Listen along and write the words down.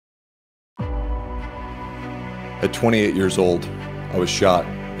At 28 years old, I was shot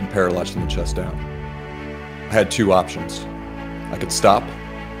and paralyzed from the chest down. I had two options. I could stop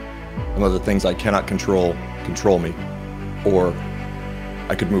and let the things I cannot control me, or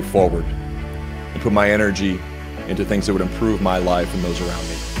I could move forward and put my energy into things that would improve my life and those around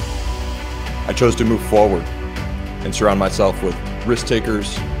me. I chose to move forward and surround myself with risk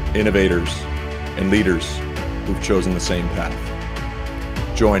takers, innovators, and leaders who've chosen the same path.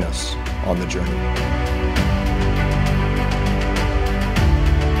 Join us on the journey.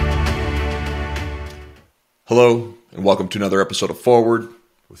 Hello, and welcome to another episode of Forward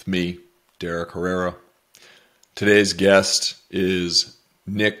with me, Derek Herrera. Today's guest is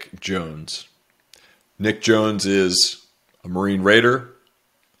Nick Jones. Nick Jones is a Marine Raider.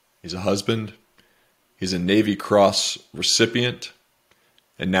 He's a husband. He's a Navy Cross Recipient,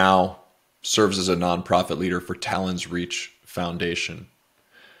 and now serves as a nonprofit leader for Talon's Reach Foundation.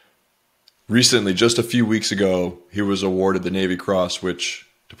 Recently, just a few weeks ago, he was awarded the Navy Cross, which,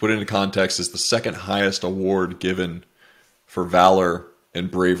 to put into context, is the second highest award given for valor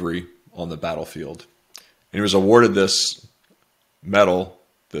and bravery on the battlefield. And he was awarded this medal,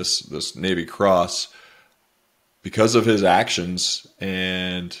 this Navy Cross, because of his actions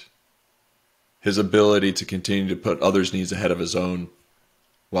and his ability to continue to put others' needs ahead of his own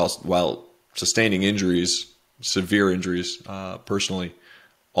while sustaining injuries, severe injuries, personally,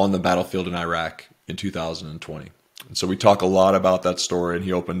 on the battlefield in Iraq in 2020. And so we talk a lot about that story, and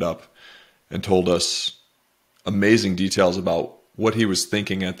he opened up and told us amazing details about what he was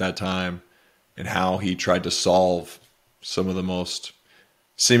thinking at that time and how he tried to solve some of the most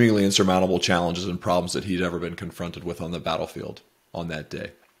seemingly insurmountable challenges and problems that he'd ever been confronted with on the battlefield on that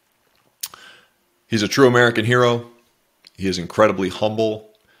day. He's a true American hero. He is incredibly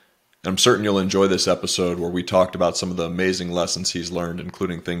humble. And I'm certain you'll enjoy this episode where we talked about some of the amazing lessons he's learned,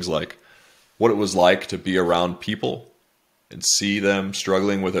 including things like what it was like to be around people and see them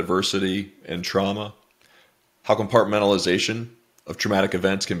struggling with adversity and trauma, how compartmentalization of traumatic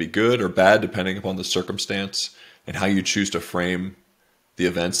events can be good or bad depending upon the circumstance, and how you choose to frame the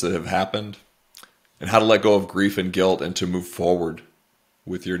events that have happened, and how to let go of grief and guilt and to move forward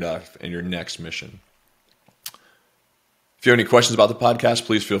with your life and your next mission. If you have any questions about the podcast,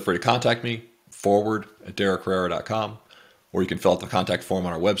 please feel free to contact me, forward@derekherrera.com, or you can fill out the contact form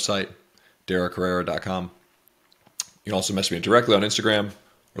on our website, derekherrera.com. You can also message me directly on Instagram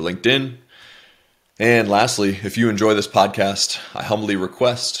or LinkedIn. And lastly, if you enjoy this podcast, I humbly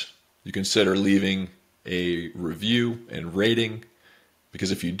request you consider leaving a review and rating,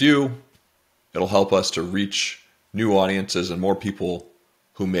 because if you do, it'll help us to reach new audiences and more people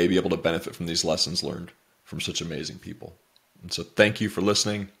who may be able to benefit from these lessons learned from such amazing people. And so thank you for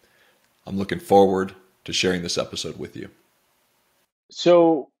listening. I'm looking forward to sharing this episode with you.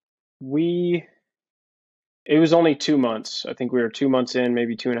 So it was only 2 months. I think we were 2 months in,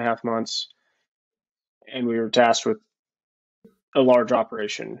 maybe 2.5 months. And we were tasked with a large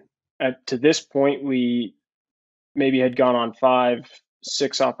operation. To this point, we maybe had gone on 5,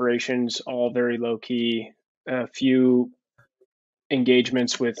 6 operations, all very low key, a few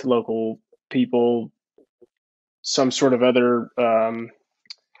engagements with local people, some sort of other kind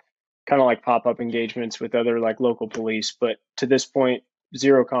of like pop-up engagements with other like local police. But to this point,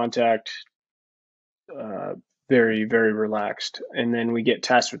 zero contact, very, very relaxed. And then we get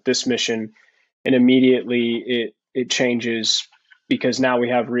tasked with this mission, and immediately it changes, because now we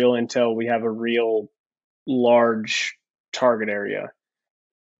have real intel. We have a real large target area.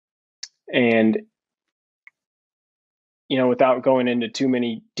 And, without going into too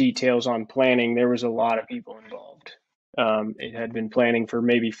many details on planning, there was a lot of people involved. It had been planning for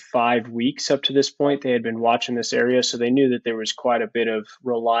maybe 5 weeks up to this point. They had been watching this area, so they knew that there was quite a bit of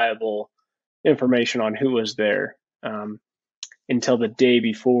reliable information on who was there, until the day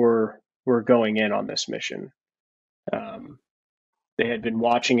before we're going in on this mission. They had been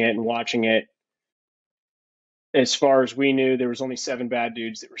watching it. As far as we knew, there was only 7 bad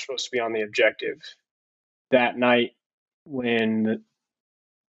dudes that were supposed to be on the objective. That night, when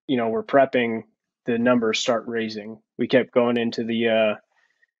we're prepping, the numbers start raising. We kept going into the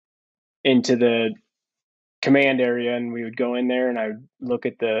command area, and we would go in there, and I would look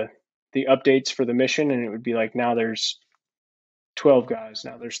at the updates for the mission, and it would be like, now there's 12 guys,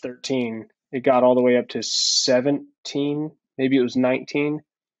 now there's 13. It got all the way up to 17, maybe it was 19.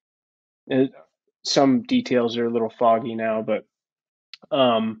 Some details are a little foggy now, but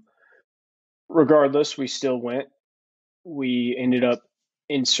regardless, we still went. We ended up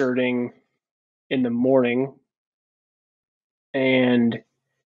inserting in the morning, and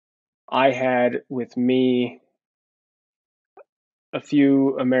I had with me a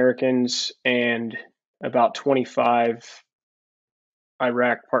few Americans and about 25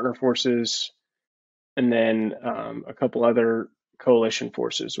 Iraq partner forces, and then a couple other coalition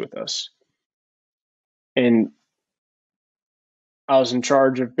forces with us. And I was in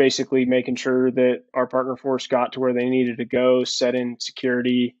charge of basically making sure that our partner force got to where they needed to go, set in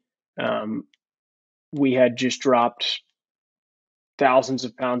security. We had just dropped thousands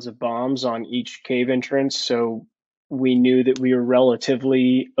of pounds of bombs on each cave entrance, so we knew that we were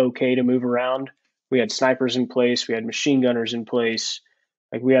relatively okay to move around. We had snipers in place, we had machine gunners in place,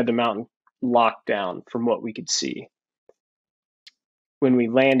 like we had the mountain locked down from what we could see. When we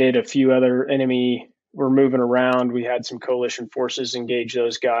landed, a few other enemy were moving around. We had some coalition forces engage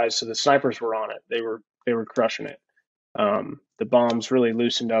those guys, so the snipers were on it. They were crushing it. The bombs really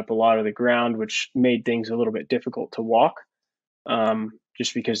loosened up a lot of the ground, which made things a little bit difficult to walk,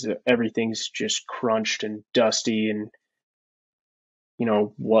 just because everything's just crunched and dusty, and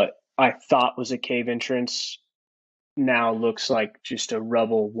what I thought was a cave entrance now looks like just a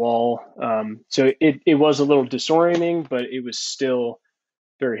rubble wall. So it was a little disorienting, but it was still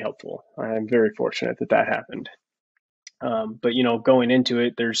very helpful. I'm very fortunate that happened. But going into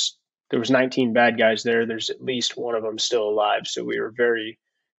it, there was 19 bad guys there. There's at least one of them still alive, so we were very,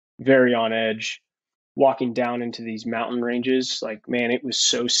 very on edge. Walking down into these mountain ranges, like, man, it was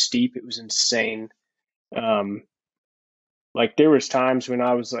so steep, it was insane. Like there was times when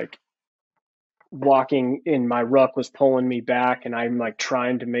I was like walking and my ruck was pulling me back, and I'm like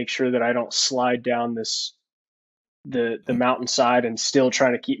trying to make sure that I don't slide down the mountainside and still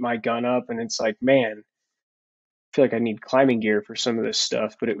try to keep my gun up. And it's like, man, I feel like I need climbing gear for some of this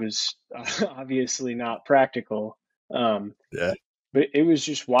stuff, but it was obviously not practical. Yeah. But it was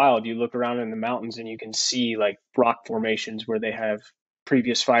just wild. You look around in the mountains and you can see like rock formations where they have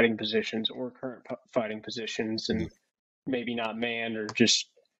previous fighting positions or current fighting positions, and maybe not manned or just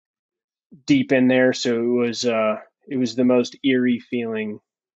deep in there. So it was the most eerie feeling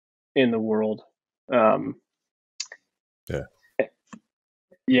in the world. Yeah.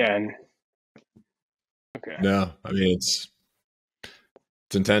 Yeah. And okay. No, I mean it's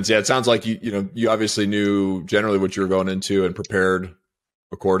intense. Yeah, it sounds like you obviously knew generally what you were going into and prepared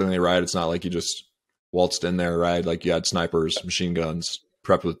accordingly, right? It's not like you just waltzed in there, right? Like you had snipers, machine guns,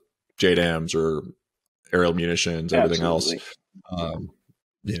 prepped with JDAMs or aerial munitions, everything Absolutely.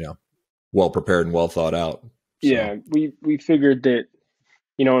 else. Well prepared and well thought out. So. Yeah, we figured that,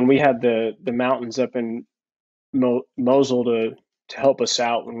 and we had the mountains up in Mosul to help us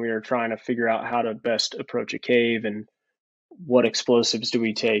out when we were trying to figure out how to best approach a cave, and what explosives do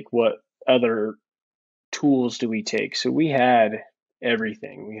we take, what other tools do we take. So we had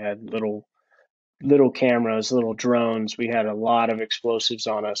everything. We had little cameras, little drones. We had a lot of explosives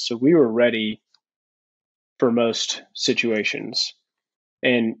on us, so we were ready for most situations.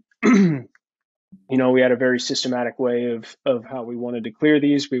 And we had a very systematic way of how we wanted to clear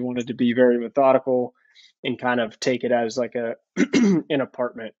these. We wanted to be very methodical and kind of take it as like an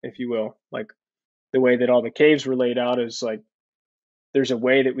apartment, if you will. Like the way that all the caves were laid out is like, there's a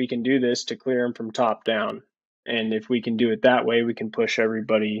way that we can do this to clear them from top down. And if we can do it that way, we can push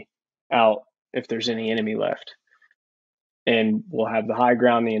everybody out if there's any enemy left. And we'll have the high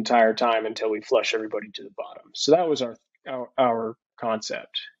ground the entire time until we flush everybody to the bottom. So that was our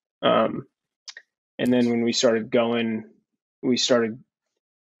concept. And then when we started going, we started,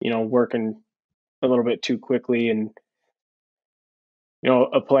 working a little bit too quickly, and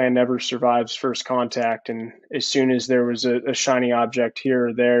a plan never survives first contact. And as soon as there was a shiny object here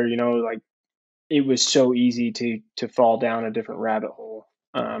or there, like it was so easy to fall down a different rabbit hole.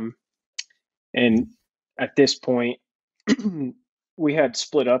 And at this point, we had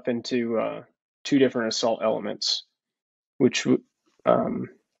split up into two different assault elements, which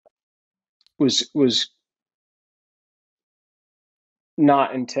was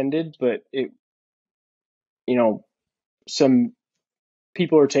not intended, but it, some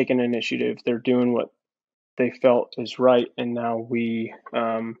people are taking initiative. They're doing what they felt is right, and now we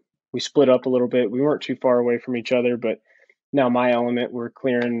split up a little bit. We weren't too far away from each other, but now my element, we're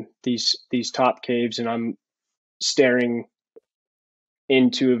clearing these top caves, and I'm staring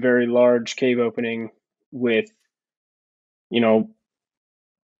into a very large cave opening with,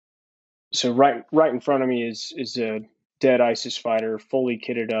 so right in front of me is a dead ISIS fighter, fully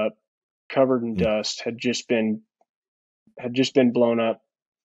kitted up, covered in dust, had just been blown up.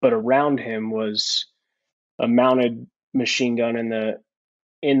 But around him was a mounted machine gun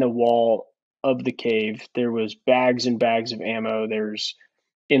in the wall of the cave. There was bags and bags of ammo. There's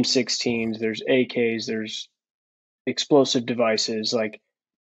M16s, there's AKs, there's explosive devices. Like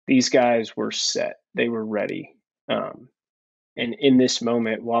these guys were set. They were ready. And in this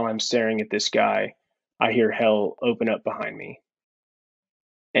moment, while I'm staring at this guy, I hear hell open up behind me.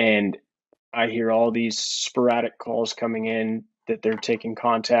 And I hear all these sporadic calls coming in that they're taking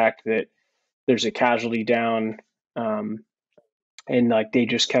contact, that there's a casualty down. And like they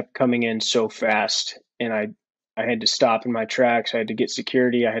just kept coming in so fast. And I had to stop in my tracks. I had to get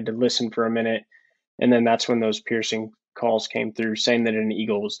security. I had to listen for a minute. And then that's when those piercing calls came through saying that an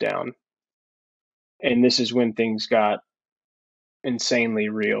eagle was down. And this is when things got insanely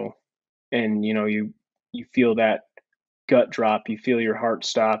real. And you feel that gut drop, you feel your heart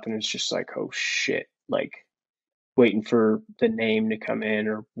stop, and it's just like, oh shit, like waiting for the name to come in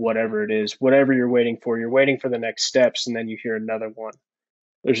or whatever it is, whatever you're waiting for. You're waiting for the next steps, and then you hear another one.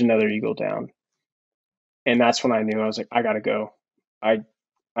 There's another eagle down. And that's when I knew. I was like, I gotta go. I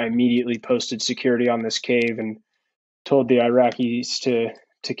immediately posted security on this cave and told the Iraqis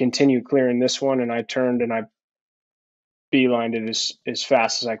to continue clearing this one, and I turned and I beelined it as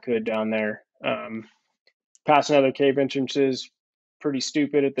fast as I could down there. Passing other cave entrances, pretty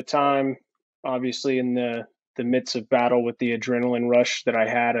stupid at the time. Obviously, in the midst of battle with the adrenaline rush that I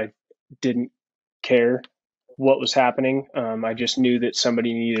had, I didn't care what was happening. I just knew that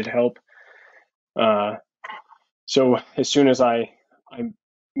somebody needed help. So as soon as I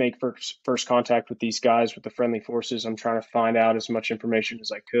make first contact with these guys, with the friendly forces, I'm trying to find out as much information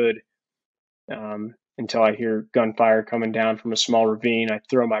as I could, until I hear gunfire coming down from a small ravine. I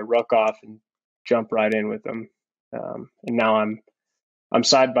throw my ruck off and jump right in with them. And now I'm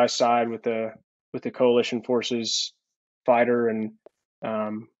side by side with the coalition forces fighter, and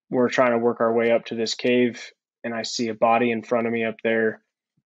we're trying to work our way up to this cave. And I see a body in front of me up there,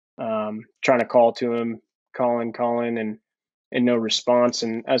 trying to call to him, calling, and no response.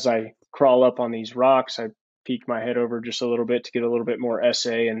 And as I crawl up on these rocks, I peek my head over just a little bit to get a little bit more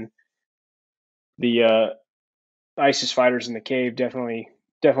SA. And the ISIS fighters in the cave definitely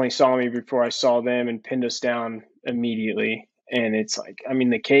saw me before I saw them and pinned us down immediately. And it's like, I mean,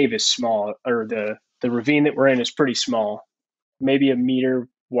 the cave is small, or the ravine that we're in is pretty small, maybe a meter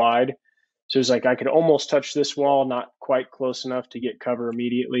wide. So it's like I could almost touch this wall, not quite close enough to get cover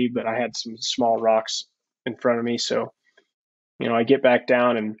immediately, but I had some small rocks in front of me. So, I get back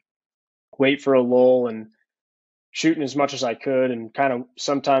down and wait for a lull and shooting as much as I could, and kind of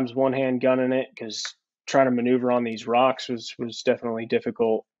sometimes one hand gunning it, because trying to maneuver on these rocks was definitely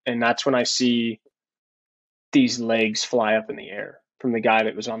difficult. And that's when I see these legs fly up in the air from the guy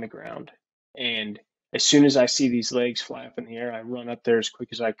that was on the ground. And as soon as I see these legs fly up in the air, I run up there as quick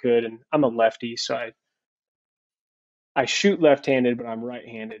as I could. And I'm a lefty, so I shoot left-handed, but I'm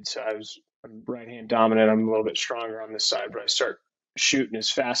right-handed, so I'm right-hand dominant. I'm a little bit stronger on this side, but I start shooting as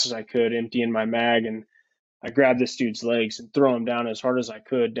fast as I could, emptying my mag, and I grab this dude's legs and throw him down as hard as I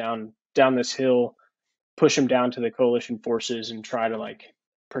could down this hill, push him down to the coalition forces, and try to like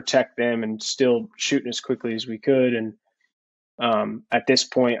protect them, and still shooting as quickly as we could. And at this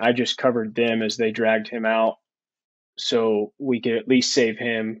point, I just covered them as they dragged him out, so we could at least save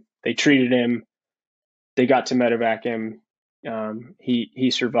him. They treated him. They got to medevac him.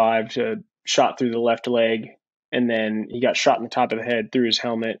 He survived a shot through the left leg, and then he got shot in the top of the head through his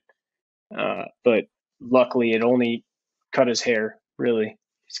helmet. But luckily, it only cut his hair. Really,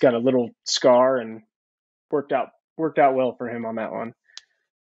 he's got a little scar, and worked out well for him on that one.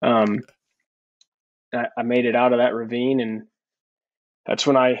 I made it out of that ravine, and that's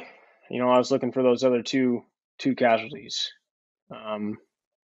when I was looking for those other two casualties.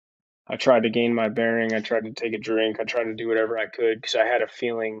 I tried to gain my bearing. I tried to take a drink. I tried to do whatever I could, because I had a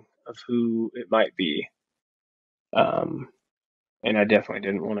feeling of who it might be. And I definitely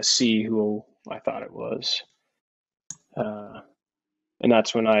didn't want to see who I thought it was. And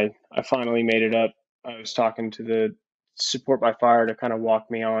that's when I finally made it up. I was talking to the support by fire to kind of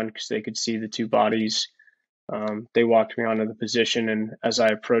walk me on, because they could see the two bodies. They walked me onto the position, and as I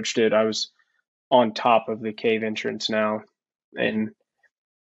approached it, I was on top of the cave entrance now. And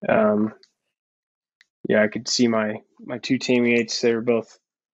I could see my two teammates. They were both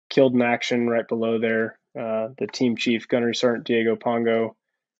killed in action right below there. The team chief, Gunnery Sergeant Diego Pongo,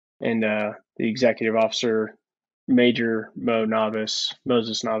 and the executive officer, Major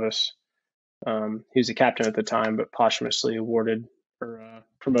Moses Novice. He was a captain at the time, but posthumously awarded or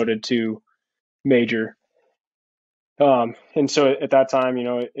promoted to major. And so at that time,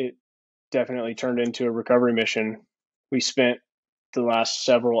 it definitely turned into a recovery mission. We spent the last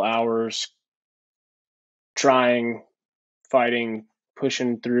several hours trying, fighting,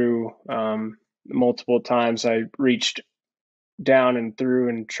 pushing through. Multiple times I reached down and through,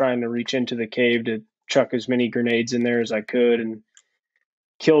 and trying to reach into the cave to chuck as many grenades in there as I could and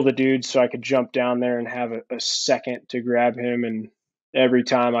kill the dude, so I could jump down there and have a second to grab him and every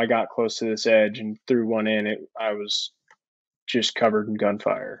time I got close to this edge and threw one in, I was just covered in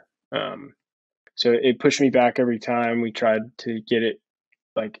gunfire. So it pushed me back every time. We tried to get it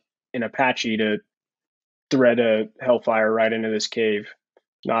like an Apache to thread a Hellfire right into this cave.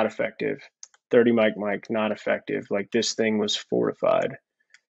 Not effective. 30 Mike, not effective. Like this thing was fortified.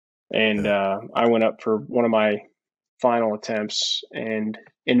 And I went up for one of my final attempts and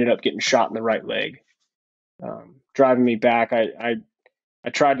ended up getting shot in the right leg. Driving me back, I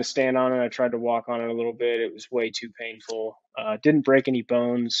tried to stand on it. I tried to walk on it a little bit. It was way too painful. Didn't break any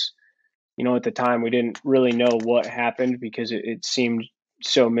bones. At the time we didn't really know what happened because it seemed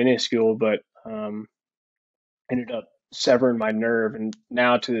so minuscule, but ended up severing my nerve. And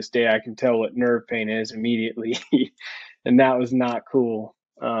now to this day, I can tell what nerve pain is immediately. And that was not cool.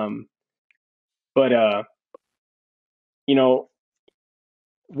 But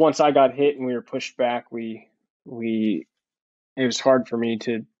once I got hit and we were pushed back, it was hard for me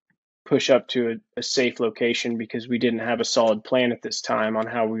to push up to a safe location because we didn't have a solid plan at this time on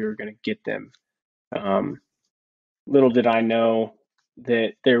how we were going to get them. Little did I know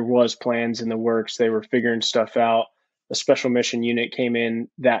that there was plans in the works. They were figuring stuff out. A special mission unit came in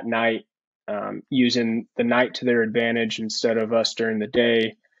that night, using the night to their advantage instead of us during the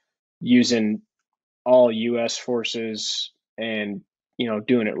day, using all U.S. forces and,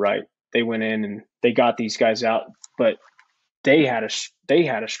 doing it right. They went in and they got these guys out, but they had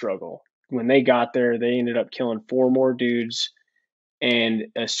a struggle. When they got there, they ended up killing 4 more dudes and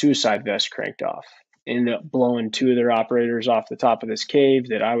a suicide vest cranked off. Ended up blowing 2 of their operators off the top of this cave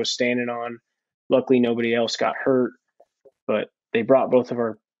that I was standing on. Luckily, nobody else got hurt, but they brought both of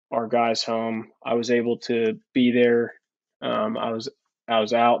our guys home. I was able to be there. I was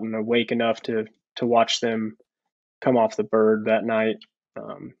out and awake enough to watch them come off the bird that night,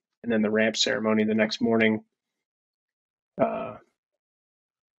 and then the ramp ceremony the next morning.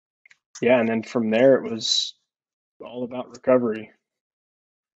 Yeah, and then from there it was all about recovery.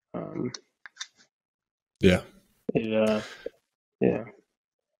 Yeah. Yeah.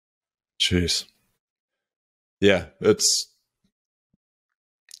 Jeez. Yeah, it's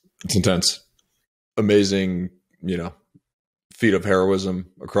intense. Amazing, feat of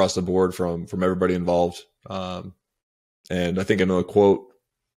heroism across the board from everybody involved. And I think another quote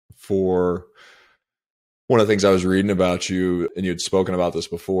for one of the things I was reading about you, and you had spoken about this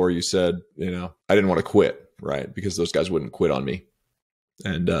before, you said, I didn't want to quit, right? Because those guys wouldn't quit on me.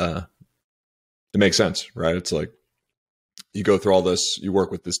 And it makes sense, right? It's like you go through all this, you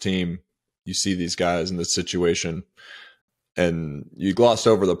work with this team, you see these guys in this situation, and you glossed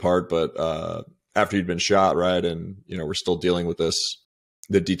over the part, but after you'd been shot, right? And, we're still dealing with this.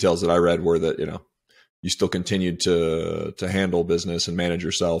 The details that I read were that, you still continued to handle business and manage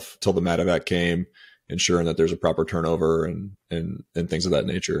yourself till the medevac came, ensuring that there's a proper turnover and things of that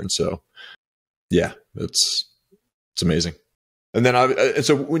nature. And so, yeah, it's amazing. And then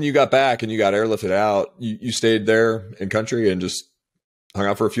so when you got back and you got airlifted out, you stayed there in country and just hung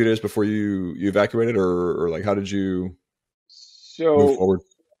out for a few days before you evacuated, or like, how did you move forward?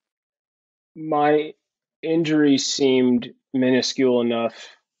 My injury seemed minuscule enough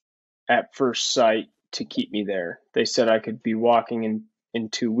at first sight to keep me there. They said I could be walking in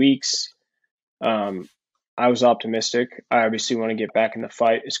 2 weeks. I was optimistic. I obviously want to get back in the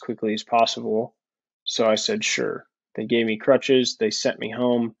fight as quickly as possible. So I said, sure. They gave me crutches. They sent me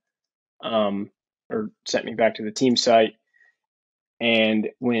home, or sent me back to the team site. And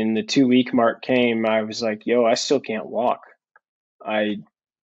when the 2-week mark came, I was like, yo, I still can't walk. I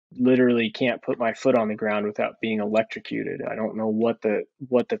literally can't put my foot on the ground without being electrocuted. I don't know what the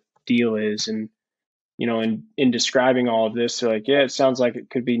deal is. And, in describing all of this, they're like, yeah, it sounds like it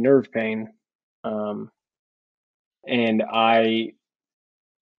could be nerve pain. And I,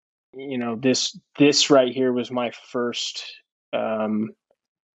 this right here was my first, one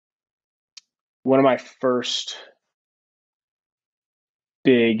of my first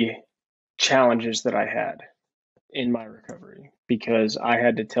big challenges that I had in my recovery, because I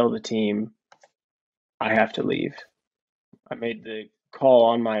had to tell the team I have to leave. I made the call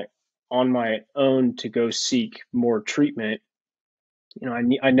on my own to go seek more treatment.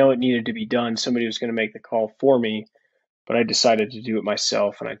 I know it needed to be done. Somebody was going to make the call for me, but I decided to do it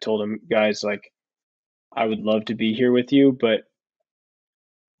myself. And I told them, guys, like, I would love to be here with you, but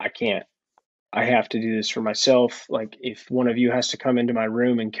I can't. I have to do this for myself. Like, if one of you has to come into my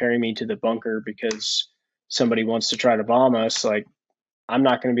room and carry me to the bunker because somebody wants to try to bomb us, like, I'm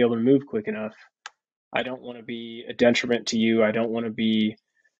not going to be able to move quick enough. I don't want to be a detriment to you. I don't want to be,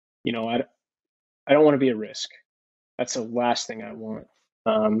 I don't want to be a risk. That's the last thing I want.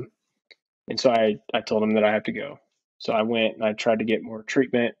 And so I told him that I have to go. So I went and I tried to get more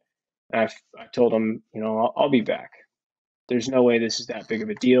treatment. And I told them, I'll be back. There's no way this is that big of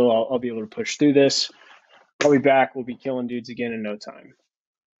a deal. I'll be able to push through this. I'll be back. We'll be killing dudes again in no time.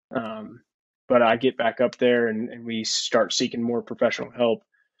 But I get back up there and we start seeking more professional help.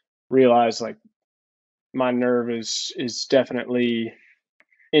 Realize like my nerve is definitely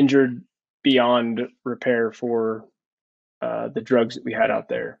injured beyond repair for the drugs that we had out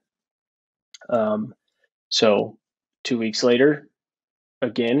there. So 2 weeks later,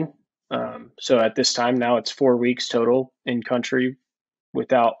 again. So at this time now it's 4 weeks total in country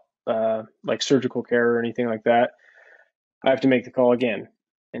without like surgical care or anything like that. I have to make the call again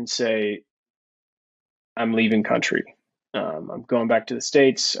and say, I'm leaving country. I'm going back to the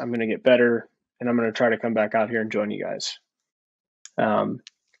States. I'm going to get better and I'm going to try to come back out here and join you guys.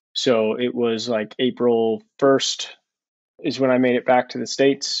 So it was like April 1st is when I made it back to the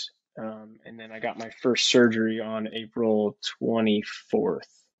States. And then I got my first surgery on April 24th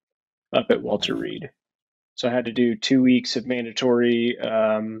up at Walter Reed. So I had to do 2 weeks of mandatory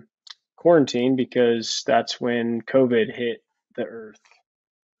quarantine because that's when COVID hit the earth,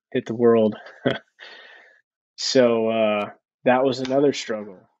 hit the world. So that was another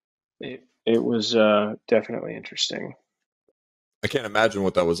struggle. It was definitely interesting. I can't imagine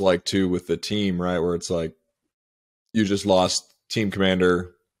what that was like too with the team, right? Where it's like you just lost team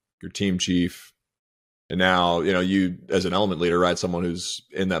commander, your team chief, and now you as an element leader, right? Someone who's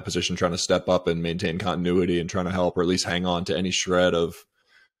in that position trying to step up and maintain continuity and trying to help or at least hang on to any shred of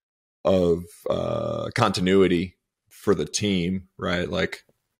continuity for the team, right? Like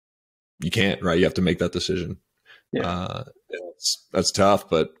you can't, right? You have to make that decision. Yeah. That's tough,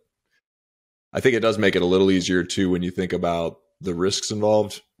 but I think it does make it a little easier too when you think about the risks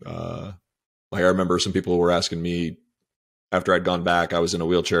involved. Like I remember some people were asking me after I'd gone back. I was in a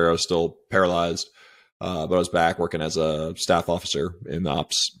wheelchair. I was still paralyzed, but I was back working as a staff officer in the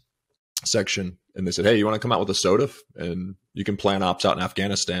ops section. And they said, "Hey, you want to come out with a SOTF and you can plan ops out in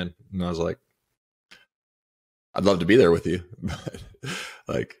Afghanistan?" And I was like, "I'd love to be there with you, but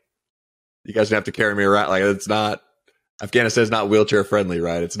like, you guys have to carry me around. Like, it's not Afghanistan's not wheelchair friendly,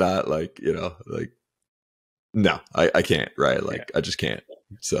 right? It's not like like." No, I can't, right? Like, yeah. I just can't.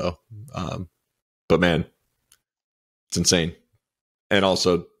 So, but man, it's insane. And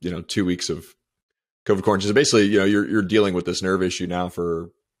also, 2 weeks of COVID quarantine. So basically, you're dealing with this nerve issue now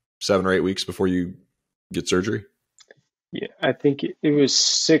for 7 or 8 weeks before you get surgery. Yeah, I think it was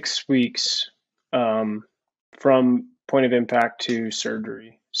 6 weeks from point of impact to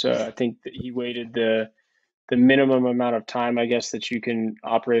surgery. So I think that he waited the minimum amount of time, I guess, that you can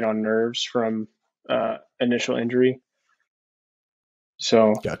operate on nerves from initial injury.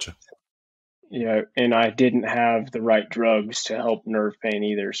 So gotcha. Yeah, and I didn't have the right drugs to help nerve pain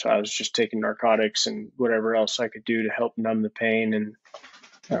either. So I was just taking narcotics and whatever else I could do to help numb the pain. And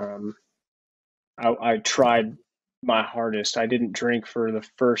I tried my hardest. I didn't drink for the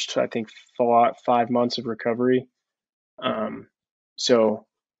first, I think, 5 months of recovery. So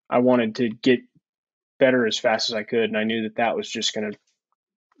I wanted to get better as fast as I could, and I knew that was just going to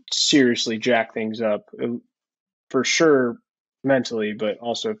seriously jack things up, for sure, mentally, but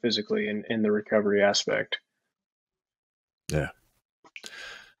also physically in the recovery aspect. Yeah.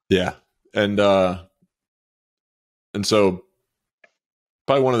 And so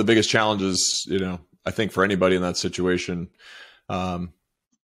probably one of the biggest challenges, I think for anybody in that situation,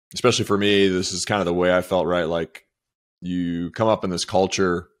 especially for me, this is kind of the way I felt, right? Like you come up in this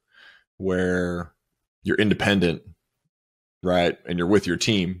culture where you're independent, right? And you're with your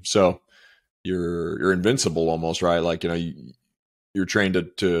team. So you're invincible almost, right? Like, you're trained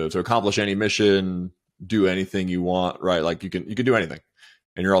to accomplish any mission, do anything you want, right? Like you can do anything.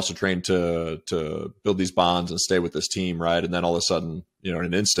 And you're also trained to build these bonds and stay with this team, right? And then all of a sudden, in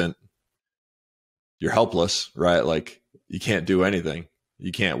an instant, you're helpless, right? Like you can't do anything.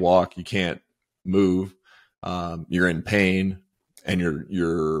 You can't walk, you can't move. You're in pain and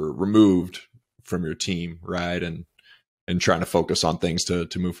you're removed from your team, right? And trying to focus on things to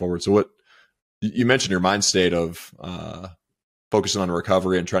move forward. So what you mentioned, your mind state of focusing on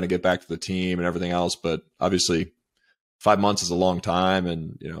recovery and trying to get back to the team and everything else, but obviously 5 months is a long time,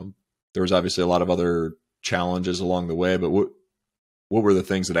 and there was obviously a lot of other challenges along the way. But what were the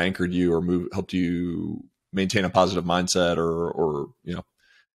things that anchored you or helped you maintain a positive mindset or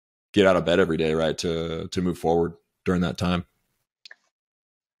get out of bed every day, right, to move forward during that time?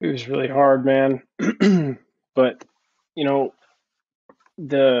 It was really hard, man. But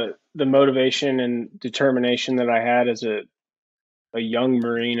the motivation and determination that I had as a young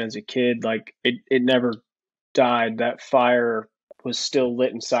Marine, as a kid, like it never died. That fire was still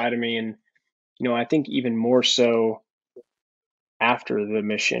lit inside of me. And, I think even more so after the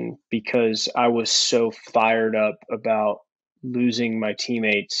mission because I was so fired up about losing my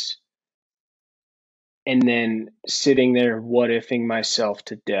teammates and then sitting there what ifing myself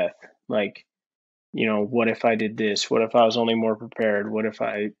to death. Like, what if I did this? What if I was only more prepared? What if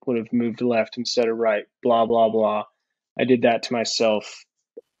I would have moved left instead of right? Blah, blah, blah. I did that to myself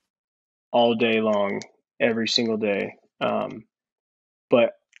all day long, every single day.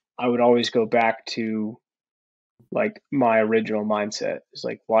 But I would always go back to like my original mindset is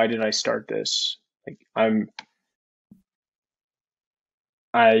like, why did I start this? Like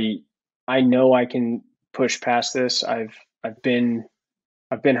I know I can push past this. I've been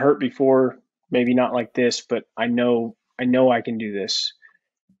hurt before, maybe not like this, but I know I can do this.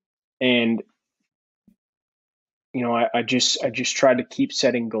 And I just try to keep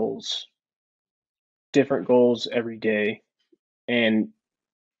setting goals, different goals every day. And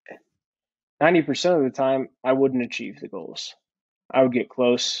 90% of the time I wouldn't achieve the goals. I would get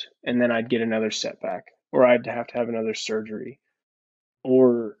close and then I'd get another setback, or I'd have to have another surgery,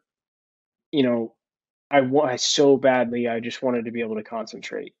 or I so badly, I just wanted to be able to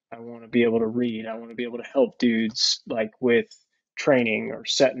concentrate. I want to be able to read. I want to be able to help dudes like with training or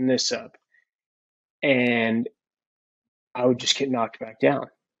setting this up. And I would just get knocked back down.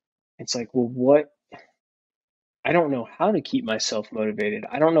 It's like, well, what? I don't know how to keep myself motivated.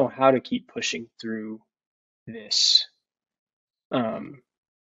 I don't know how to keep pushing through this. Um,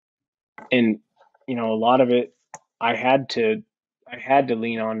 and a lot of it, I had to, I had to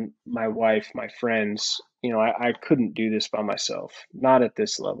lean on my wife, my friends. I couldn't do this by myself, not at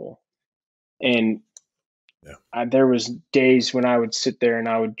this level. And there was days when I would sit there and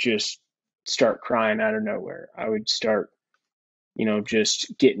I would just start crying out of nowhere. I would start,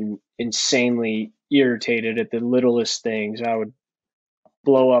 just getting insanely irritated at the littlest things. I would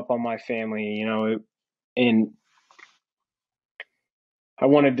blow up on my family, and I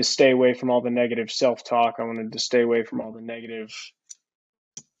wanted to stay away from all the negative self-talk. I wanted to stay away from all the negative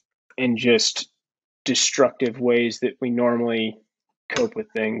and just destructive ways that we normally cope with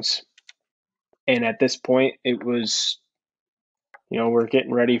things. And at this point, it was, we're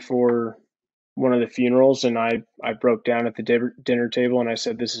getting ready for one of the funerals, and I broke down at the dinner table and I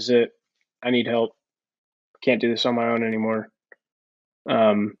said, "This is it. I need help. Can't do this on my own anymore."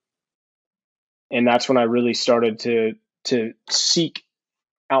 And that's when I really started to seek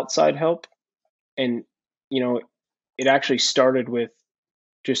outside help. And it actually started with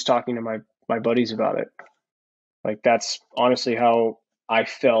just talking to my buddies about it. Like, that's honestly how I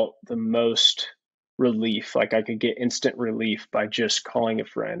felt the most relief. Like, I could get instant relief by just calling a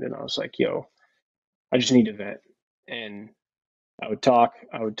friend, and I was like, "Yo, I just need to vent." And I would talk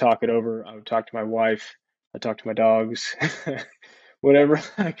it over. I would talk to my wife. I'd talk to my dogs, whatever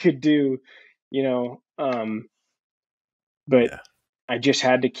I could do, you know. But Yeah. I just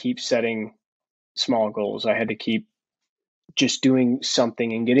had to keep setting small goals. I had to keep just doing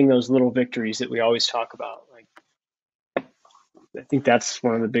something and getting those little victories that we always talk about. Like, I think that's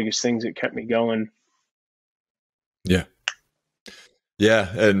one of the biggest things that kept me going. Yeah. Yeah.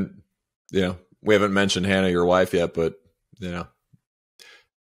 And, we haven't mentioned Hannah, your wife, yet, but,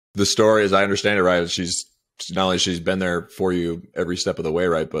 the story, as I understand it, right, she's not only she's been there for you every step of the way,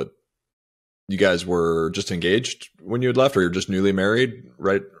 right, but you guys were just engaged when you had left, or you're just newly married,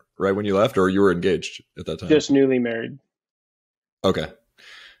 right when you left, or you were engaged at that time? Just newly married. Okay.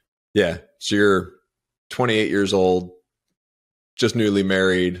 Yeah. So you're 28 years old, just newly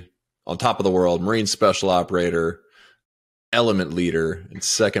married, on top of the world, Marine Special Operator, element leader in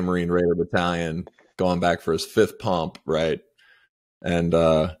 2nd Marine Raider Battalion, going back for his 5th pump, right? And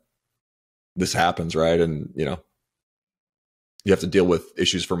this happens, right? And, you have to deal with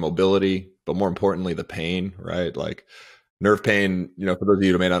issues for mobility, but more importantly, the pain, right? Like nerve pain, for those of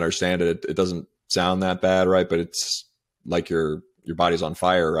you who may not understand it, it doesn't sound that bad, right? But it's like your body's on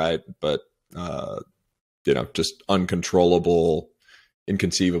fire, right? But, just uncontrollable,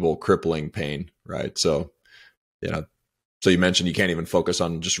 inconceivable, crippling pain, right? So, so you mentioned you can't even focus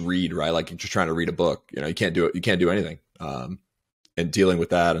on just read, right? Like you're just trying to read a book, you can't do it. You can't do anything. And dealing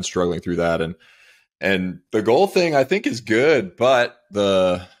with that and struggling through that. And the goal thing I think is good, but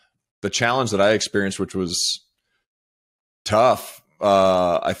the challenge that I experienced, which was tough,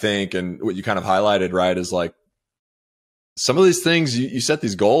 I think, and what you kind of highlighted, right, is like some of these things you set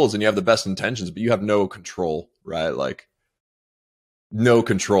these goals and you have the best intentions, but you have no control, right? Like no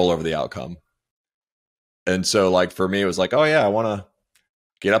control over the outcome. And so like for me, it was like, oh yeah, I want to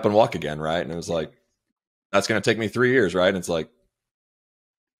get up and walk again, right? And it was like, that's going to take me 3 years, right? And it's like,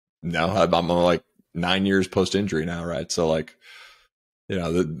 no, I'm like 9 years post injury now, right? So like,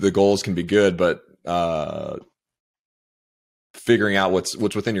 the goals can be good, but figuring out what's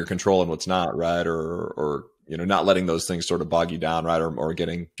within your control and what's not, right? Or not letting those things sort of bog you down, right? Or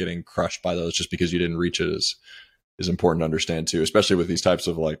getting crushed by those just because you didn't reach it is important to understand too, especially with these types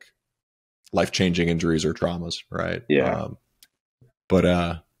of like life-changing injuries or traumas, right? Yeah. But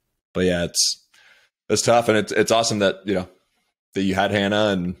yeah, it's tough, and it's awesome that that you had Hannah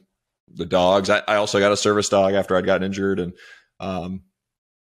and the dogs. I also got a service dog after I'd gotten injured, and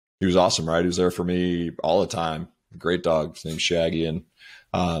he was awesome, right? He was there for me all the time. Great dog. His name's Shaggy, and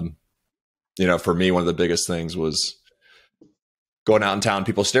for me, one of the biggest things was going out in town.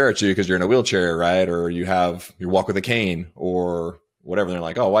 People stare at you because you're in a wheelchair, right? Or you walk with a cane or whatever. And they're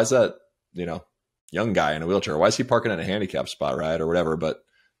like, oh, why is that young guy in a wheelchair? Why is he parking in a handicap spot, right? Or whatever. But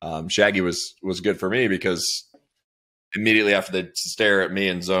Shaggy was good for me because immediately after they'd stare at me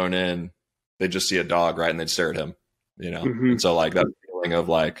and zone in, they'd just see a dog, right? And they'd stare at him, Mm-hmm. And so like that feeling of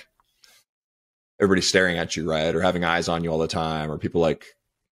like everybody staring at you, right? Or having eyes on you all the time, or people like,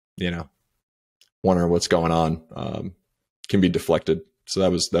 wondering what's going on, can be deflected. So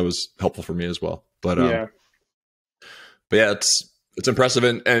that was helpful for me as well. But Yeah. but yeah, it's impressive.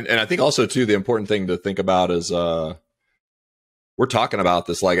 And I think also too, the important thing to think about is, we're talking about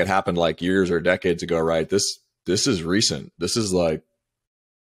this like it happened like years or decades ago, right? This is recent. This is like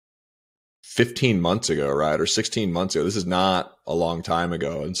 15 months ago, right? Or 16 months ago. This is not a long time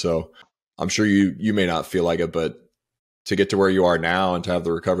ago. And so I'm sure you may not feel like it, but to get to where you are now and to have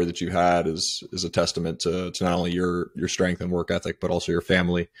the recovery that you had is a testament to not only your strength and work ethic, but also your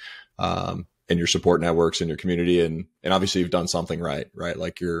family, and your support networks and your community. And obviously you've done something right?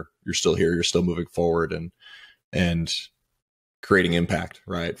 Like you're still here, you're still moving forward and creating impact,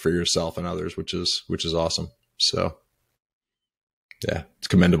 right? For yourself and others, which is awesome. So yeah, it's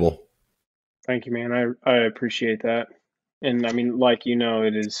commendable. Thank you, man. I appreciate that. And I mean, like,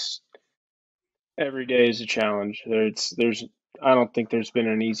 it is every day is a challenge. I don't think there's been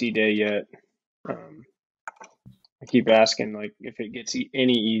an easy day yet. I keep asking like if it gets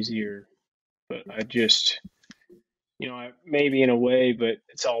any easier, but I just, maybe in a way, but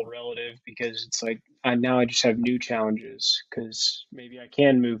it's all relative because it's like I just have new challenges because maybe I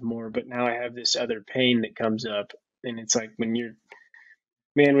can move more, but now I have this other pain that comes up, and it's like when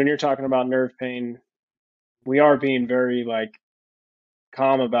you're talking about nerve pain, we are being very like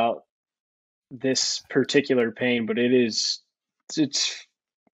calm about this particular pain, but it's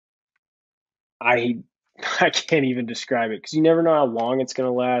I I can't even describe it because you never know how long it's going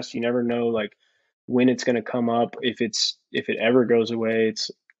to last. You never know like when it's going to come up. If it ever goes away,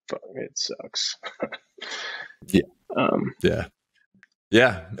 it sucks. Yeah. Um,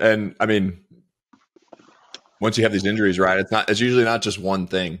 Yeah. And I mean, once you have these injuries, right, it's usually not just one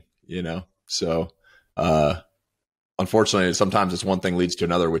thing, So, unfortunately, sometimes it's one thing leads to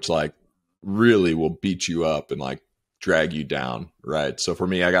another, which like really will beat you up and like drag you down. Right. So for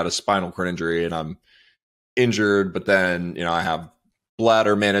me, I got a spinal cord injury and I'm injured, but then, I have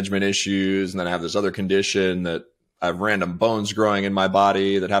bladder management issues. And then I have this other condition that I have random bones growing in my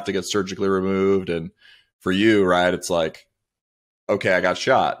body that have to get surgically removed. And for you, right, it's like, okay, I got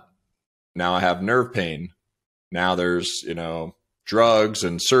shot. Now I have nerve pain. Now there's, drugs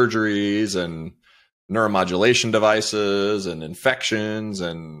and surgeries and neuromodulation devices and infections.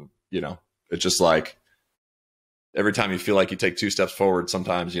 And, it's just like every time you feel like you take two steps forward,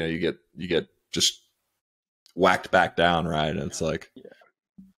 sometimes, you get just whacked back down. Right. And it's like,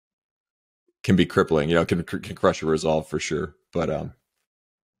 can be crippling, can crush your resolve for sure. But I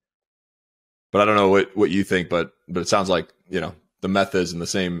don't know what you think, but it sounds like, the methods and the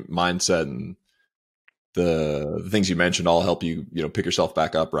same mindset and the things you mentioned all help you, pick yourself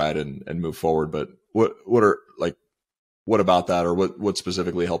back up, right, and move forward. But what about that, or what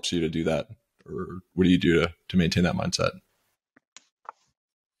specifically helps you to do that, or what do you do to maintain that mindset?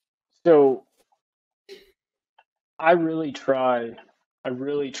 so I really try. I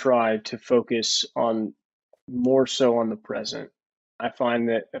really try to focus on more so on the present. I find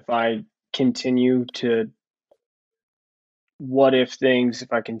that if I continue to what if things,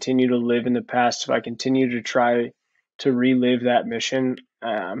 if I continue to live in the past, if I continue to try to relive that mission,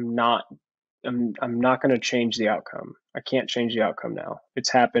 I'm not going to change the outcome. I can't change the outcome now.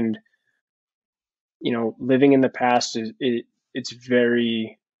 It's happened. Living in the past it's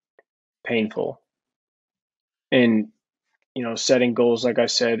very painful. And setting goals, like I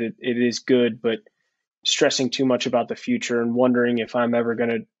said, it is good, but stressing too much about the future and wondering if I'm ever going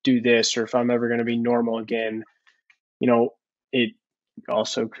to do this or if I'm ever going to be normal again, it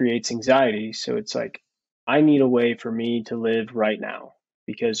also creates anxiety. So it's like I need a way for me to live right now,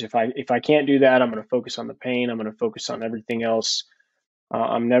 because if I can't do that, I'm going to focus on the pain. I'm going to focus on everything else.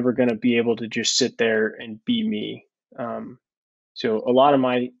 I'm never going to be able to just sit there and be me. So a lot of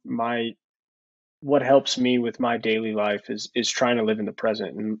my what helps me with my daily life is trying to live in the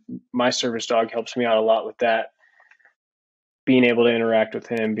present, and my service dog helps me out a lot with that. Being able to interact with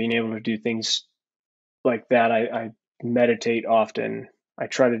him, being able to do things like that. I meditate often. I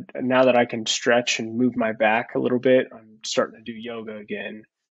try to, now that I can stretch and move my back a little bit, I'm starting to do yoga again.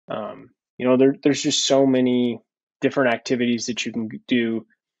 There's just so many different activities that you can do.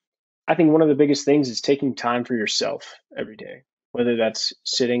 I think one of the biggest things is taking time for yourself every day, whether that's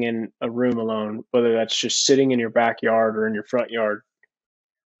sitting in a room alone, whether that's just sitting in your backyard or in your front yard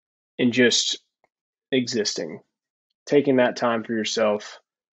and just existing, taking that time for yourself,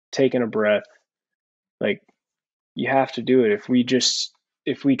 taking a breath. Like, you have to do it.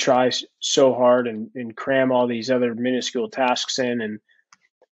 If we try so hard and cram all these other minuscule tasks in, and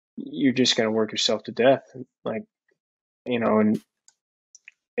you're just going to work yourself to death. Like, and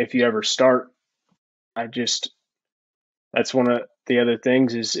if you ever start, I just, that's one of the other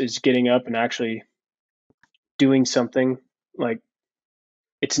things is getting up and actually doing something. Like,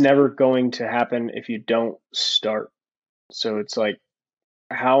 it's never going to happen if you don't start. So it's like,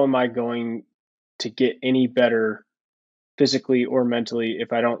 how am I going to get any better physically or mentally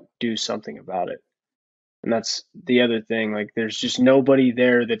if I don't do something about it? And that's the other thing. Like, there's just nobody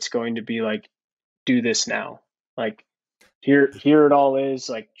there that's going to be like, do this now. Like, here it all is.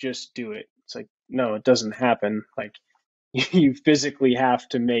 Like, just do it. It's like, no, it doesn't happen. Like, you physically have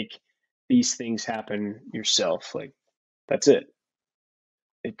to make these things happen yourself. Like, that's it.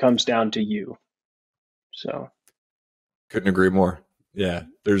 It comes down to you. So Couldn't agree more. Yeah.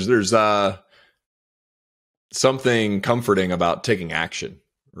 There's something comforting about taking action,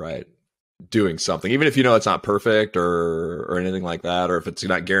 right? Doing something, even if you know it's not perfect or anything like that, or if it's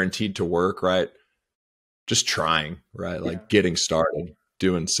not guaranteed to work, right? Just trying, right? Like getting started,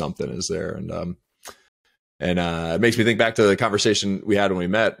 doing something is there. And it makes me think back to the conversation we had when we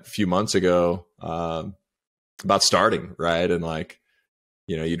met a few months ago about starting, right? And like,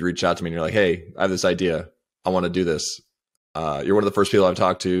 you'd reach out to me and you're like, hey, I have this idea. I want to do this. You're one of the first people I've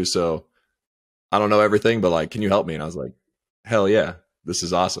talked to, so I don't know everything, but like, can you help me? And I was like, hell yeah, this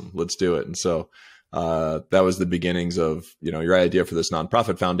is awesome. Let's do it. And so that was the beginnings of, your idea for this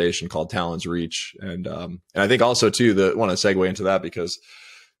nonprofit foundation called Talon's Reach. And I think also too, want to segue into that, because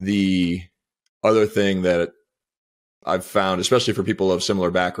the other thing that I've found, especially for people of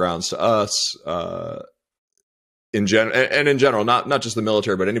similar backgrounds to us, in general, not just the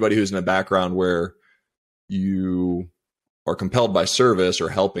military, but anybody who's in a background where you are compelled by service or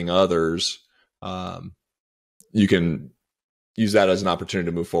helping others, you can use that as an opportunity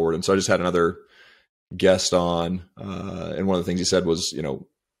to move forward. And so I just had another guest on, and one of the things he said was,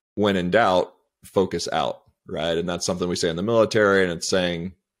 when in doubt, focus out, right? And that's something we say in the military, and it's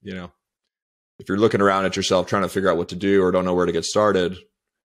saying, if you're looking around at yourself trying to figure out what to do or don't know where to get started,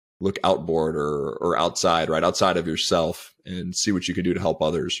 look outboard or outside, right? Outside of yourself, and see what you can do to help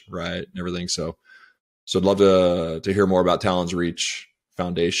others, right? And everything. So I'd love to hear more about Talon's Reach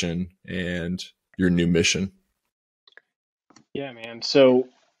Foundation and your new mission. Yeah, man. So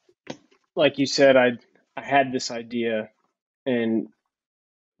like you said, I had this idea and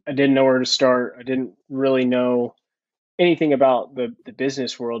I didn't know where to start. I didn't really know anything about the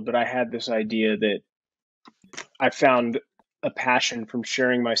business world, but I had this idea that I found a passion from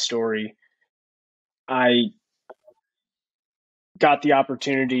sharing my story. I got the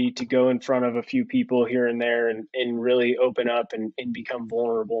opportunity to go in front of a few people here and there and really open up and become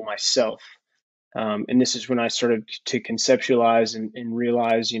vulnerable myself. And this is when I started to conceptualize and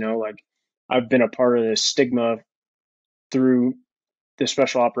realize, like, I've been a part of this stigma through the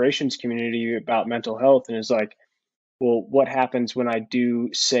special operations community about mental health. And it's like, well, what happens when I do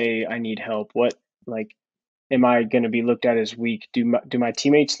say I need help? What, like, am I going to be looked at as weak? Do my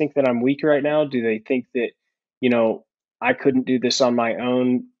teammates think that I'm weak right now? Do they think that, I couldn't do this on my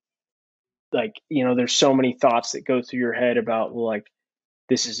own? Like, there's so many thoughts that go through your head about, well, like,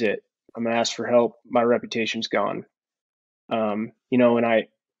 this is it. I'm going to ask for help. My reputation's gone. And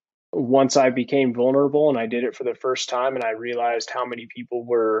once I became vulnerable and I did it for the first time, and I realized how many people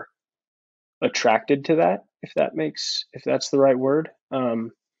were attracted to that, if that's the right word.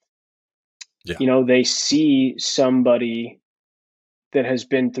 They see somebody that has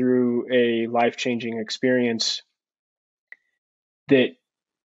been through a life-changing experience that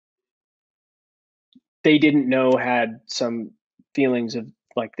they didn't know had some feelings of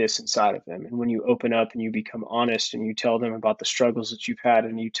like this inside of them. And when you open up and you become honest and you tell them about the struggles that you've had,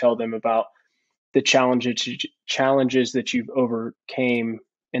 and you tell them about the challenges that you've overcame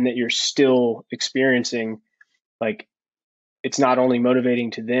and that you're still experiencing, like, it's not only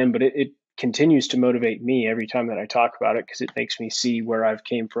motivating to them, but it continues to motivate me every time that I talk about it, because it makes me see where I've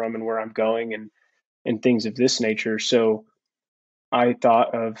came from and where I'm going, and things of this nature. So I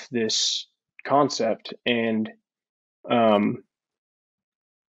thought of this concept, and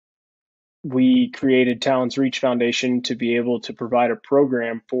we created Talon's Reach Foundation to be able to provide a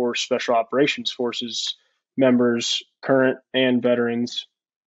program for Special Operations Forces members, current and veterans,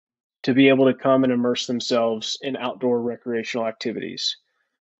 to be able to come and immerse themselves in outdoor recreational activities.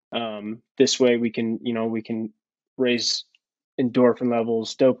 This way we can raise endorphin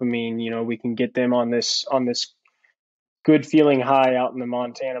levels, dopamine, we can get them on this good feeling high out in the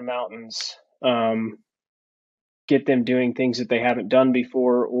Montana mountains, get them doing things that they haven't done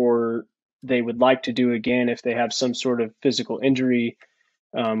before, or they would like to do again if they have some sort of physical injury.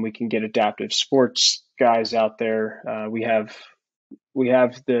 We can get adaptive sports guys out there. We have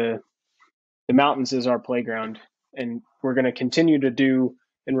the mountains as our playground, and we're going to continue to do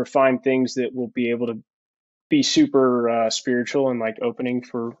and refine things that will be able to be super spiritual and like opening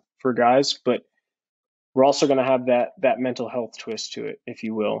for guys, but we're also going to have that mental health twist to it, if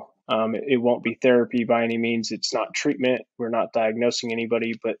you will. It won't be therapy by any means. It's not treatment. We're not diagnosing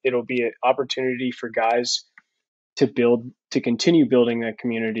anybody, but it'll be an opportunity for guys to continue building a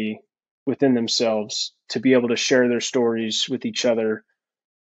community within themselves, to be able to share their stories with each other,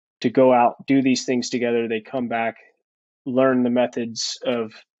 to go out, do these things together. They come back, learn the methods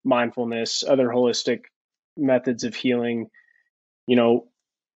of mindfulness, other holistic methods of healing,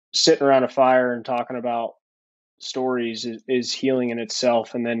 sitting around a fire and talking about stories is healing in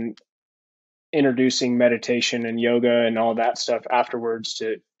itself. And then introducing meditation and yoga and all that stuff afterwards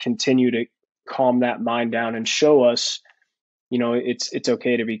to continue to calm that mind down and show us, it's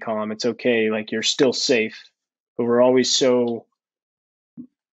okay to be calm. It's okay. Like, you're still safe, but we're always so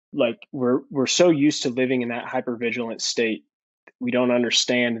we're so used to living in that hypervigilant state. We don't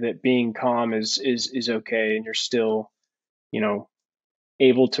understand that being calm is okay. And you're still,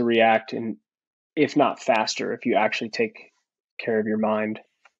 able to react, and if not faster, if you actually take care of your mind.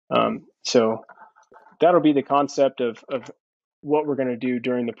 So that'll be the concept of what we're going to do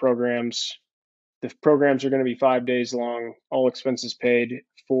during the programs. The programs are going to be 5 days long, all expenses paid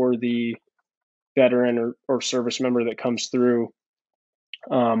for the veteran or service member that comes through.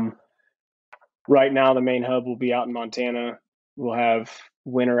 Right now, the main hub will be out in Montana. We'll have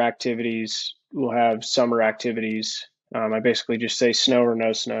winter activities. We'll have summer activities. I basically just say snow or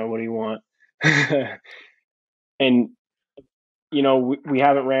no snow. What do you want? And, we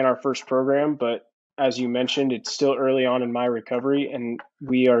haven't ran our first program, but as you mentioned, it's still early on in my recovery, and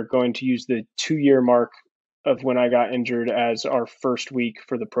we are going to use the 2-year mark of when I got injured as our first week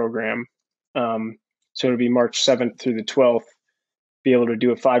for the program. So it'll be March 7th through the 12th, be able to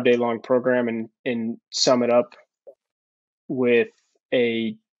do a 5-day long program and sum it up with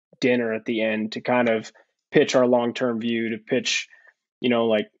a dinner at the end to kind of pitch our long-term view, to pitch,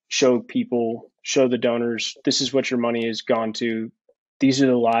 show the donors, this is what your money has gone to. These are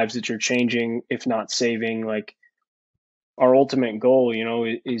the lives that you're changing, if not saving. Like, our ultimate goal,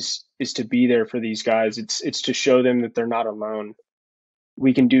 is to be there for these guys. It's to show them that they're not alone.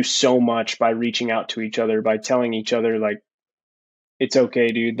 We can do so much by reaching out to each other, by telling each other, like, it's okay,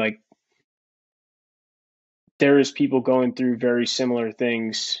 dude. Like, there is people going through very similar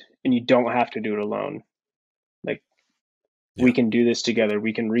things, and you don't have to do it alone. Like, we can do this together.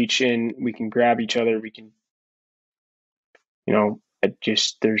 We can reach in, we can grab each other. We can,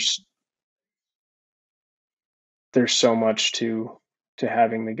 there's so much to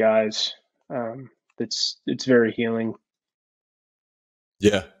having the guys. It's very healing.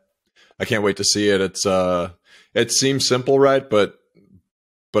 Yeah. I can't wait to see it. It seems simple, right? But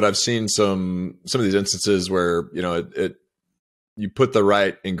I've seen some of these instances where, you put the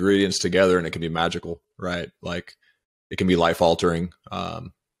right ingredients together and it can be magical, right? Like, it can be life altering.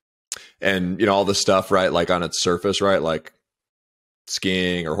 And all this stuff, right? Like, on its surface, right? Like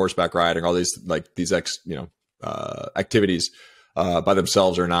skiing or horseback riding, all these activities by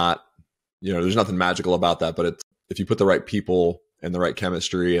themselves are not, there's nothing magical about that. But if you put the right people and the right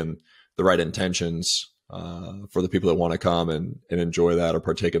chemistry and the right intentions for the people that want to come and enjoy that or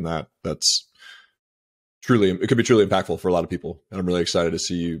partake in that, it could be truly impactful for a lot of people. And I'm really excited to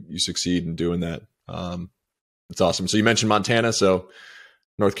see you succeed in doing that. It's awesome. So you mentioned Montana. So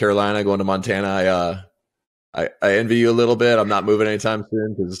North Carolina, going to Montana. I envy you a little bit. I'm not moving anytime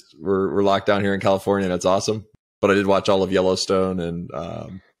soon because we're locked down here in California, and it's awesome. But I did watch all of Yellowstone, and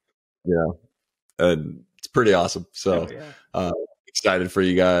and it's pretty awesome. So excited for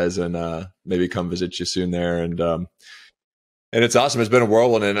you guys, and maybe come visit you soon there. And it's awesome. It's been a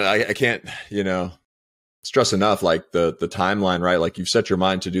whirlwind, and I can't, stress enough, like the timeline, right? Like you've set your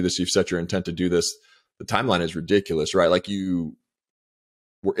mind to do this, you've set your intent to do this. The timeline is ridiculous, right? Like you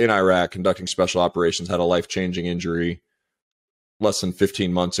were in Iraq conducting special operations, had a life-changing injury less than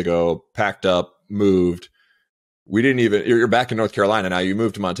 15 months ago, packed up, moved. We didn't even, you're back in North Carolina now, you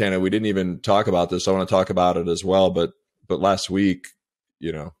moved to Montana. We didn't even talk about this. I want to talk about it as well. But last week,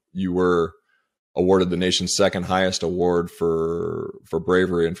 you were awarded the nation's second highest award for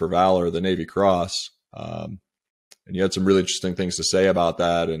bravery and for valor, the Navy Cross. And you had some really interesting things to say about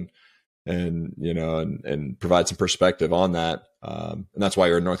that and provide some perspective on that. And that's why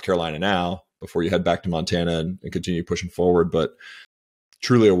you're in North Carolina now before you head back to Montana and continue pushing forward. But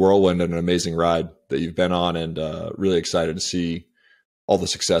truly a whirlwind and an amazing ride that you've been on, and really excited to see all the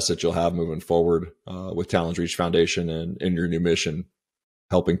success that you'll have moving forward with Talon's Reach Foundation and in your new mission,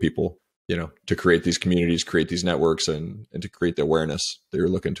 helping people, to create these communities, create these networks, and to create the awareness that you're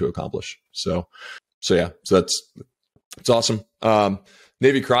looking to accomplish. So it's awesome.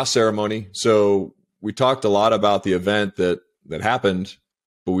 Navy Cross ceremony. So we talked a lot about the event that happened,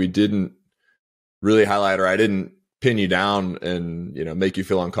 but we didn't really highlight, or I didn't pin you down and, make you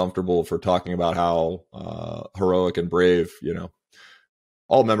feel uncomfortable for talking about how heroic and brave,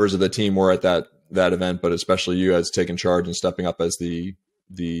 all members of the team were at that event, but especially you as taking charge and stepping up as the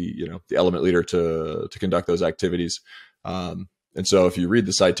element leader to conduct those activities. And so if you read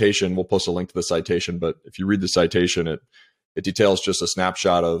the citation, we'll post a link to the citation, but if you read the citation, it details just a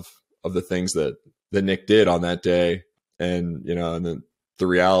snapshot of the things that Nick did on that day. And, and then the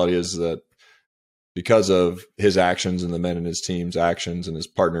reality is that because of his actions and the men in his team's actions and his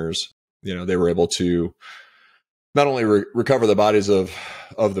partners, they were able to not only recover the bodies of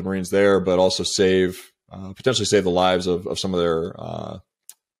the Marines there, but also potentially save the lives of some of their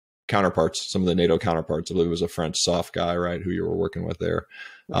counterparts, some of the NATO counterparts. I believe it was a French SOF guy, right, who you were working with there.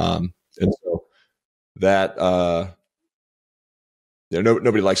 And so that,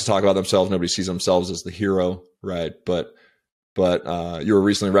 nobody likes to talk about themselves. Nobody sees themselves as the hero, right? But you were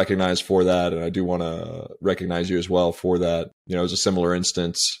recently recognized for that, and I do want to recognize you as well for that. It was a similar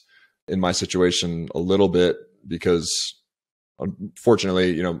instance in my situation a little bit, because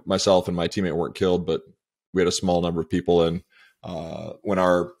unfortunately, myself and my teammate weren't killed, but we had a small number of people. And when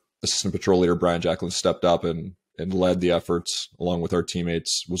our assistant patrol leader, Brian Jacklin, stepped up and led the efforts along with our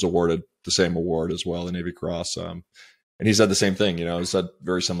teammates, was awarded the same award as well, the Navy Cross. And he said the same thing, he said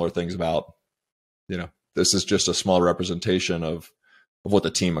very similar things about, this is just a small representation of what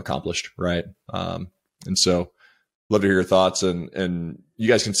the team accomplished. Right. And so love to hear your thoughts, and you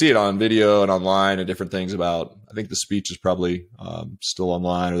guys can see it on video and online and different things about, I think the speech is probably still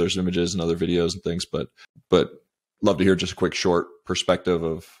online, or there's images and other videos and things, but love to hear just a quick short perspective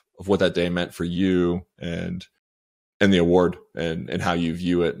of what that day meant for you and the award and how you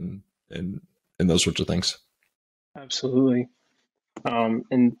view it and those sorts of things. Absolutely.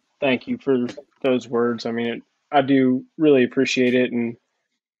 And thank you for those words. I mean, I do really appreciate it. And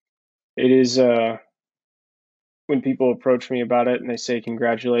it is, when people approach me about it and they say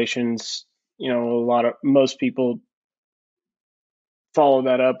congratulations, most people follow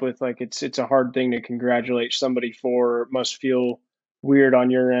that up with like, it's a hard thing to congratulate somebody for. It must feel weird on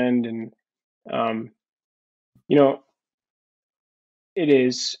your end. And,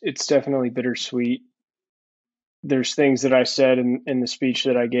 it's definitely bittersweet. There's things that I said in the speech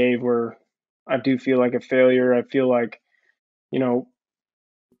that I gave where I do feel like a failure. I feel like, the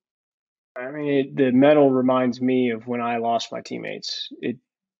medal reminds me of when I lost my teammates.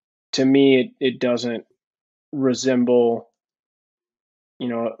 To me, it doesn't resemble,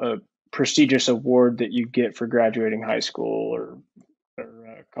 a prestigious award that you get for graduating high school or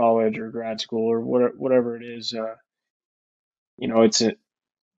college or grad school or whatever it is.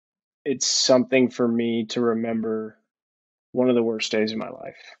 It's something for me to remember one of the worst days of my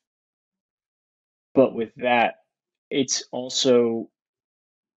life. But with that, it's also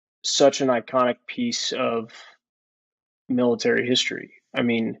such an iconic piece of military history. I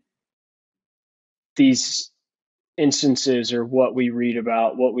mean, these instances are what we read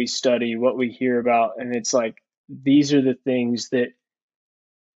about, what we study, what we hear about. And it's like, these are the things that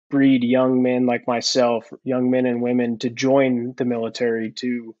breed young men like myself, young men and women, to join the military,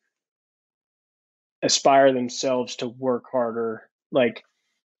 to aspire themselves to work harder. Like,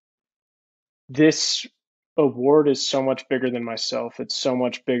 this award is so much bigger than myself. It's so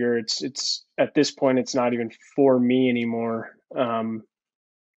much bigger. It's at this point, it's not even for me anymore.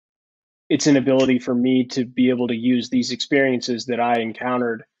 It's an ability for me to be able to use these experiences that I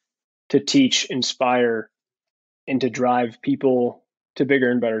encountered to teach, inspire, and to drive people to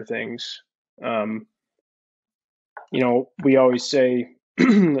bigger and better things. We always say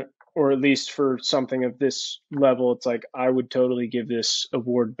or at least for something of this level, it's like I would totally give this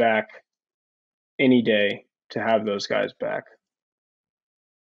award back any day to have those guys back.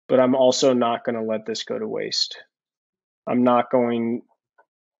 But I'm also not going to let this go to waste. I'm not going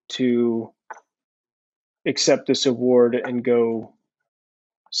to accept this award and go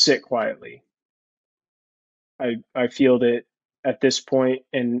sit quietly. I feel that at this point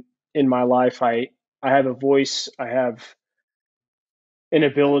in my life, I have a voice, I have an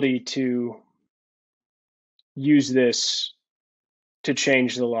ability to use this to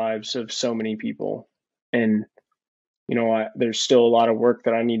change the lives of so many people. And there's still a lot of work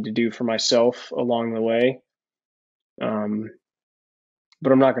that I need to do for myself along the way.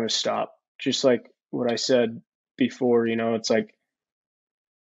 But I'm not going to stop. Just like what I said before, it's like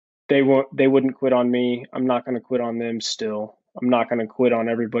they wouldn't quit on me. I'm not going to quit on them still. I'm not going to quit on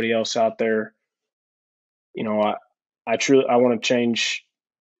everybody else out there. I want to change.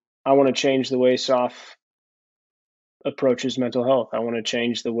 I want to change the way SOF approaches mental health. I want to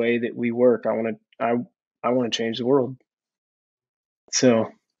change the way that we work. I want to change the world. So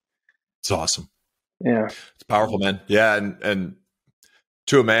it's awesome. Yeah. It's powerful, man. Yeah. And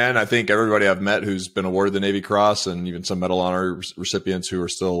to a man, I think everybody I've met who's been awarded the Navy Cross, and even some Medal of Honor recipients who are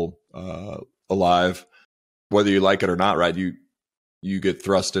still alive, whether you like it or not, right? You get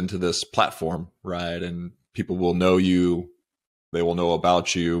thrust into this platform, right? And people will know you, they will know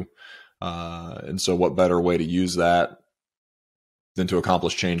about you. And so what better way to use that than to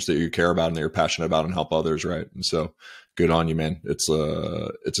accomplish change that you care about and that you're passionate about and help others, right? And so good on you, man. It's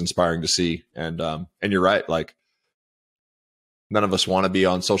inspiring to see. And you're right. Like, none of us want to be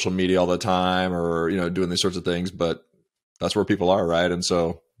on social media all the time or, doing these sorts of things, but that's where people are, right? And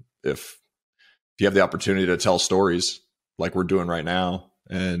so if you have the opportunity to tell stories like we're doing right now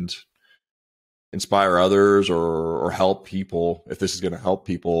and inspire others or help people, if this is going to help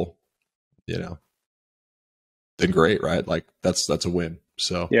people, then great, right? Like that's a win.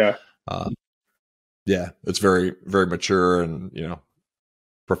 So yeah, it's very, very mature and,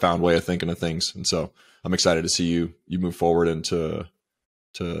 profound way of thinking of things. And so I'm excited to see you move forward and to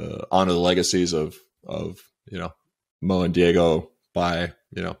honor the legacies of Mo and Diego by,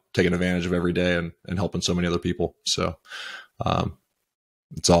 taking advantage of every day and helping so many other people. So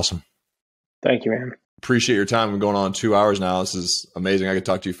it's awesome. Thank you, man. Appreciate your time. We're going on 2 hours now. This is amazing. I could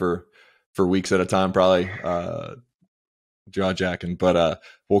talk to you for weeks at a time, probably jaw jacking, but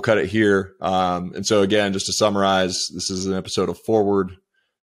we'll cut it here. And so again, just to summarize, this is an episode of Forward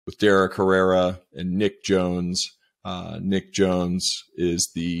with Derek Herrera and Nick Jones. Nick Jones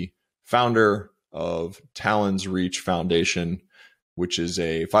is the founder of Talon's Reach Foundation, which is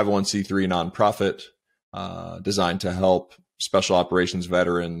a 501c3 nonprofit designed to help special operations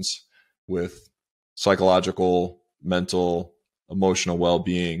veterans with psychological, mental, emotional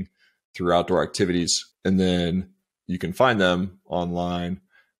well-being through outdoor activities. And then you can find them online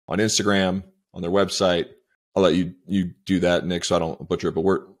on Instagram, on their website. I'll let you do that, Nick, so I don't butcher it, but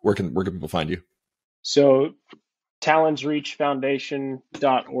where can people find you? So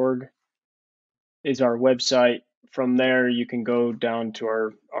talonsreachfoundation.org is our website. From there, you can go down to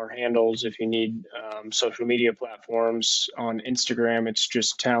our handles if you need social media platforms. On Instagram, it's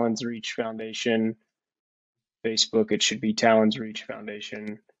just Talons Reach Foundation. Facebook, it should be Talons Reach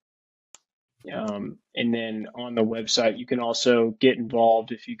Foundation. And then on the website, you can also get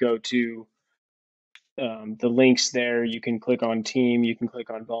involved. If you go to the links there, you can click on team, you can click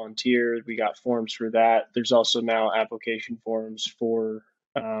on volunteer. We got forms for that. There's also now application forms for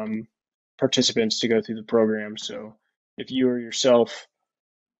participants to go through the program. So if you or yourself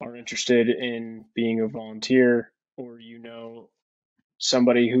are interested in being a volunteer, or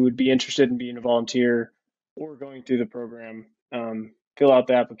somebody who would be interested in being a volunteer or going through the program, fill out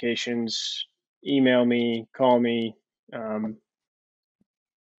the applications, email me, call me.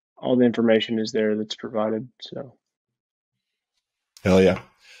 All the information is there that's provided. So, hell yeah.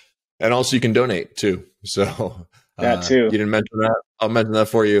 And also you can donate too. So that too. You didn't mention that. I'll mention that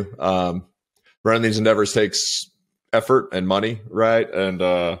for you. Running these endeavors takes effort and money, right? And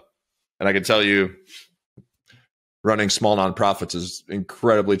I can tell you, running small nonprofits is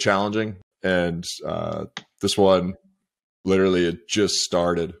incredibly challenging. And this one, literally, it just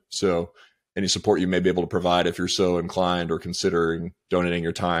started. So any support you may be able to provide, if you're so inclined or considering donating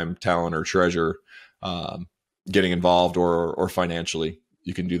your time, talent, or treasure, getting involved or financially,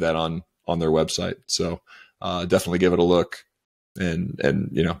 you can do that on their website. So definitely give it a look. And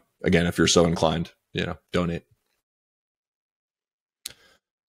again, if you're so inclined, donate.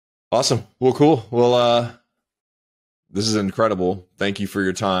 Awesome. Well, cool. Well, this is incredible. Thank you for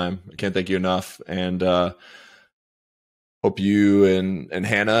your time. I can't thank you enough. And hope you and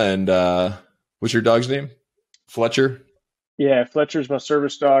Hannah and what's your dog's name? Fletcher? Yeah, Fletcher's my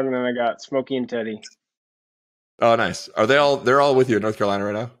service dog, and then I got Smokey and Teddy. Oh, nice. They're all with you in North Carolina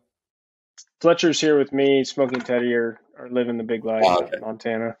right now? Fletcher's here with me. Smokey and Teddy are living the big life Oh, out in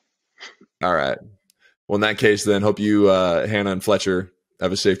Montana. all right. Well, in that case, then hope you, Hannah and Fletcher,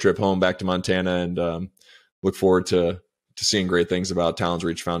 have a safe trip home back to Montana, and look forward to seeing great things about Talon's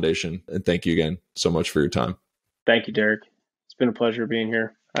Reach Foundation. And thank you again so much for your time. Thank you, Derek. It's been a pleasure being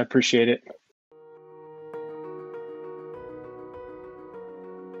here. I appreciate it.